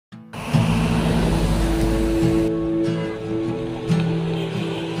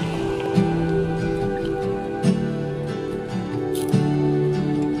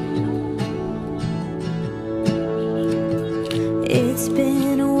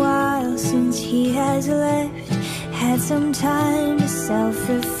he has left. Had some time to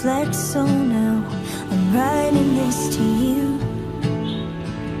self-reflect, so now I'm writing this to you.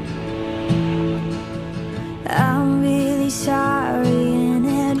 I'm really sorry in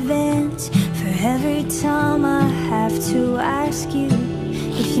advance for every time I have to ask you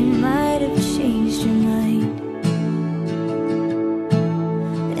if you might have changed your mind.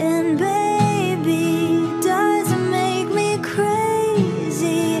 And baby, does it make me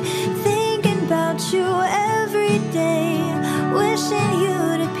crazy thinking about you every day, wishing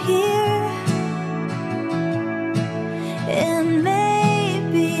you'd appear? And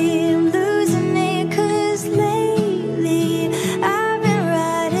maybe I'm losing it, 'cause lately I've been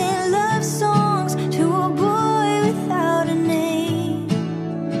writing love songs to a boy without a name.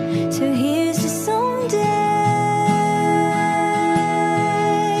 So here's to someday.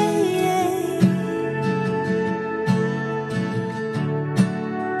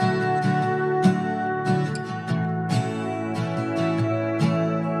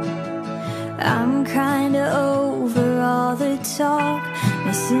 I'm kinda over all the talk.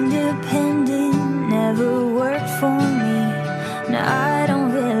 Miss Independent never worked for me. Now I don't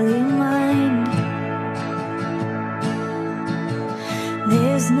really mind.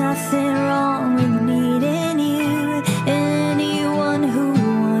 There's nothing wrong with needing you. Anyone who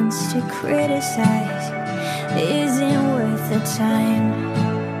wants to criticize isn't worth the time.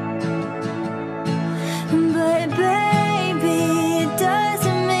 But baby, it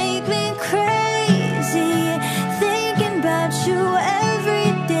doesn't make me crazy thinking about you every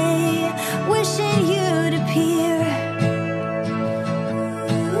day, wishing you'd appear.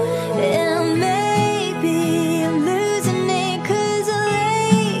 And maybe I'm losing it, 'cause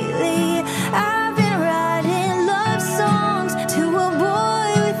lately I've been writing love songs to a boy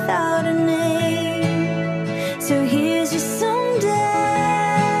without a name. So here's your someday.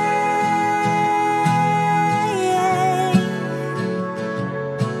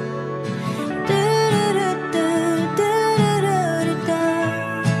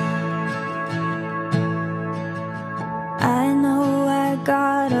 I know I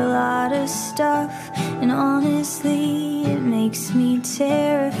got a lot of stuff, and honestly it makes me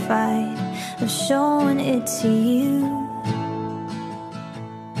terrified of showing it to you.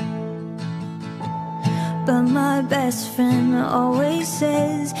 But my best friend always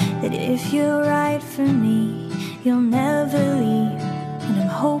says that if you're right for me, you'll never leave, and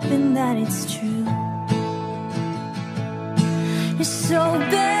I'm hoping that it's true. So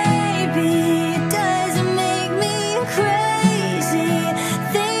baby, it doesn't make me crazy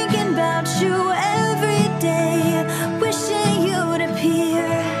thinking about you every day, wishing you'd appear.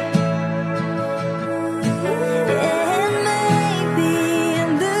 And maybe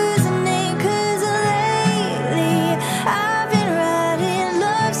I'm losing it, 'cause lately I've been writing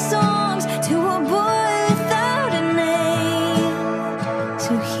love songs to a boy without a name.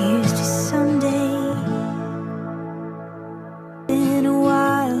 So here's to someday. Been a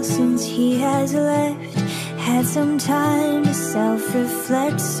while since he has left. Had some time to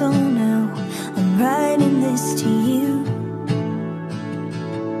self-reflect, so now I'm writing this to you.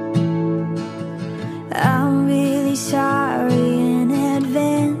 I'm really sorry in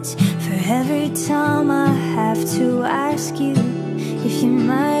advance for every time I have to ask you if you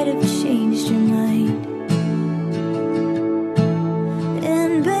might have changed your mind.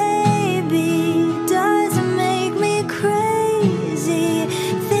 And baby, does it make me crazy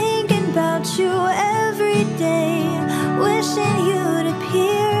thinking about you every day, wishing you'd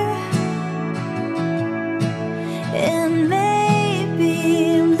appear? And maybe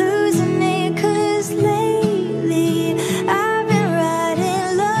I'm losing it, 'cause lately I've been writing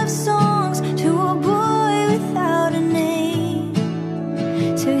love songs to a boy without a name.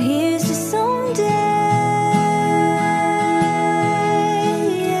 So here's to someday.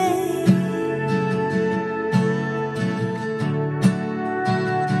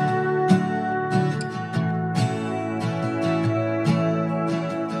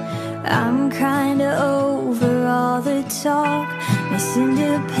 I'm kinda over all the talk. Miss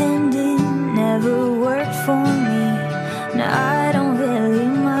Independent never worked for me. Now I don't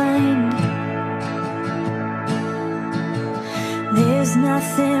really mind. There's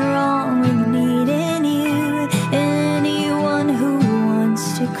nothing wrong with needing you. Anyone who wants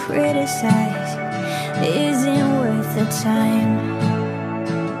to criticize isn't worth the time.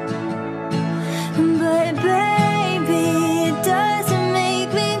 But baby, it doesn't make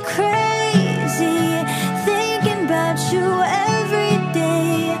me crazy thinking about you every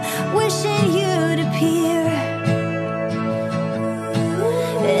day, wishing you'd appear.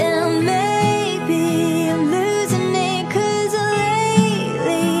 And maybe I'm losing it, 'cause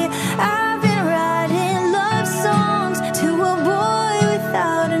lately I've been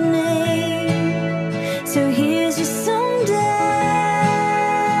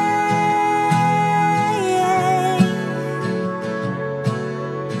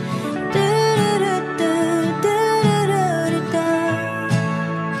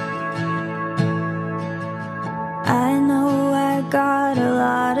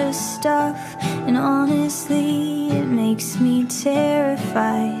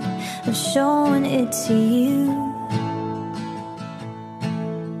terrified of showing it to you.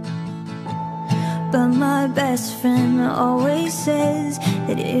 But my best friend always says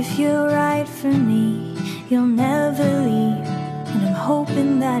that if you're right for me, you'll never leave, and I'm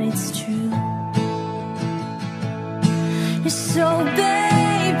hoping that it's true. So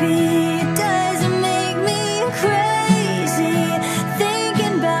baby, it doesn't make me crazy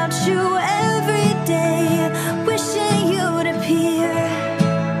thinking about you every day, wishing you'd appear.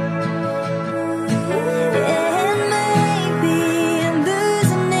 And maybe I'm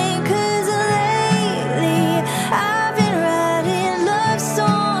losing it 'cause lately I've been writing love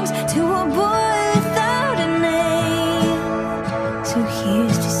songs to a boy without a name. So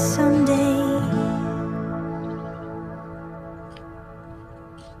here's to someday.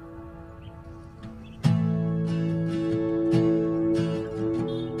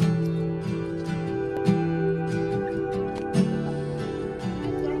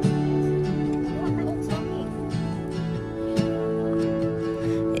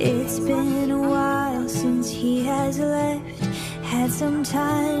 It's been a while since he has left. Had some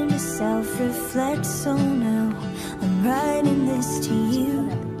time to self-reflect, so now I'm writing this to you.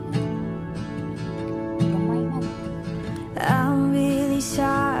 I'm really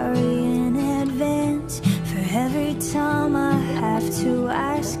sorry in advance for every time I have to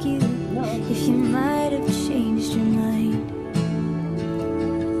ask you if you might have changed your mind.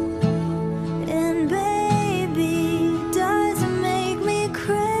 And baby, doesn't make me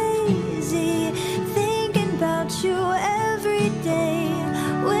crazy thinking about you every day,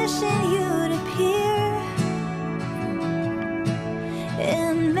 wishing you'd appear.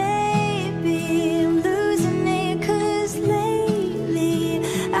 And maybe I'm losing it 'cause lately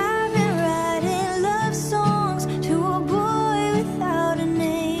I've been writing love songs to a boy without a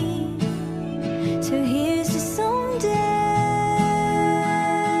name. So here's to someday.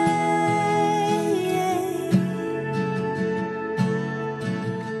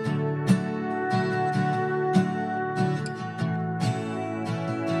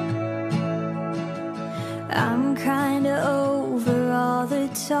 I'm kinda over all the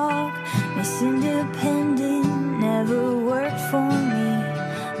talk. Miss Independent never worked for me.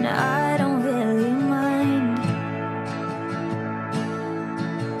 Now I don't really mind.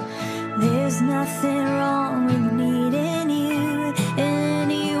 There's nothing wrong with needing you.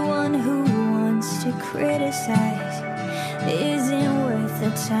 Anyone who wants to criticize isn't worth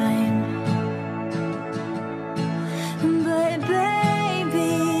the time. But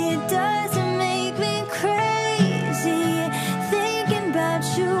baby, it doesn't make me crazy thinking about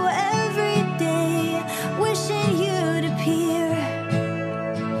you every day, wishing you'd appear.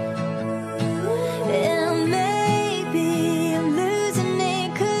 And maybe I'm losing it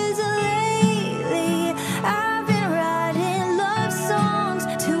 'cause lately I've been writing love songs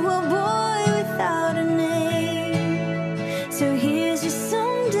to a boy without a name. So here's your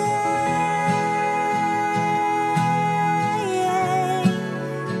someday.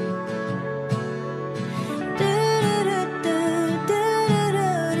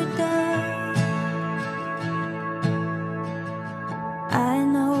 I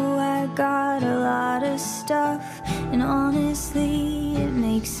know I got a lot of stuff, and honestly it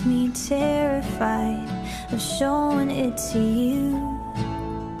makes me terrified of showing it to you.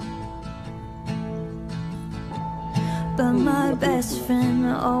 But my best friend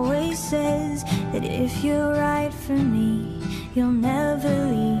always says that if you're right for me, you'll never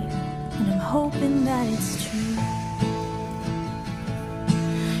leave, and I'm hoping that it's true.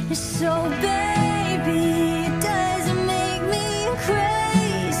 So baby, it doesn't make me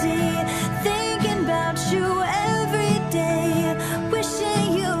crazy thinking about you every day, wishing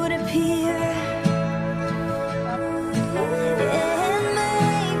you'd appear. And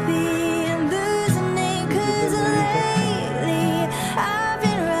maybe I'm losing it 'cause lately I've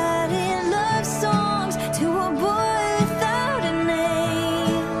been writing love songs to a boy without a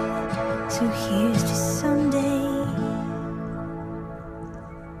name. So here's to someday.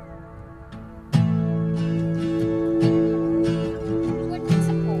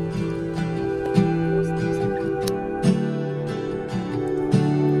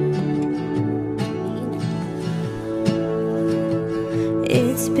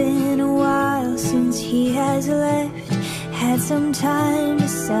 It's been a while since he has left. Had some time to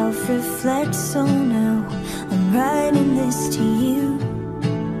self-reflect, so now I'm writing this to you.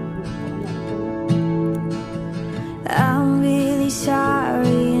 I'm really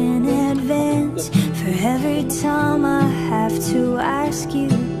sorry in advance for every time I have to ask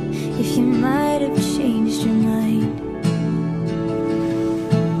you if you might have changed your mind.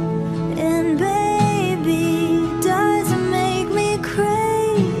 And baby, doesn't make me crazy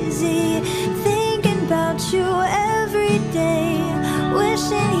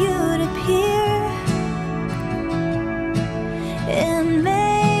wishing you'd appear. And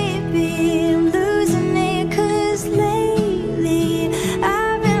maybe I'm losing it, 'cause lately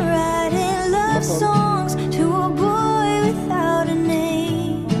I've been writing love songs to a boy without a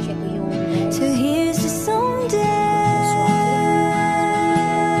name. So here's to someday.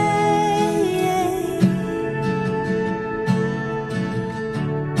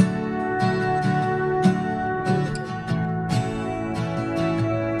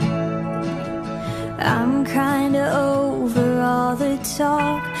 I'm kinda over all the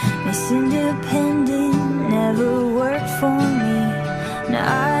talk. Miss Independent never worked for me. Now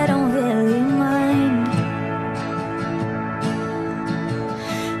I don't really mind.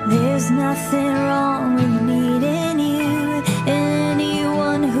 There's nothing wrong with needing you.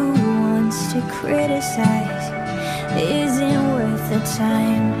 Anyone who wants to criticize isn't worth the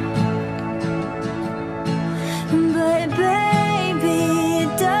time. But baby,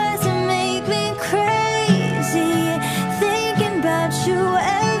 it doesn't make me crazy thinking about you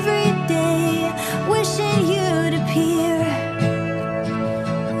every day, wishing you'd appear.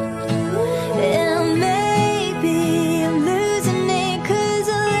 And maybe I'm losing it, 'cause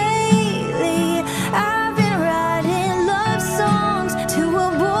lately I've been writing love songs to a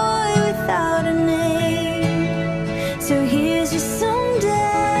boy without a name. So here's your someday.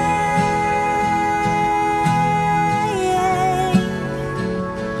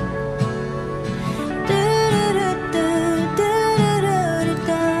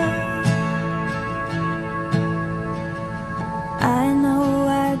 I know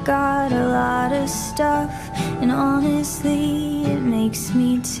I got a lot of stuff, and honestly it makes me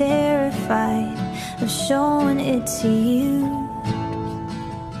terrified of showing it to you.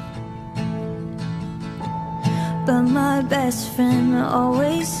 But my best friend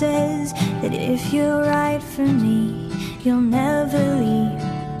always says that if you're right for me, you'll never leave,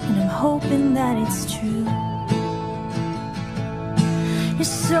 and I'm hoping that it's true.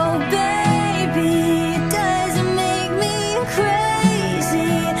 So baby, it doesn't make me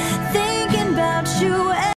crazy thinking about you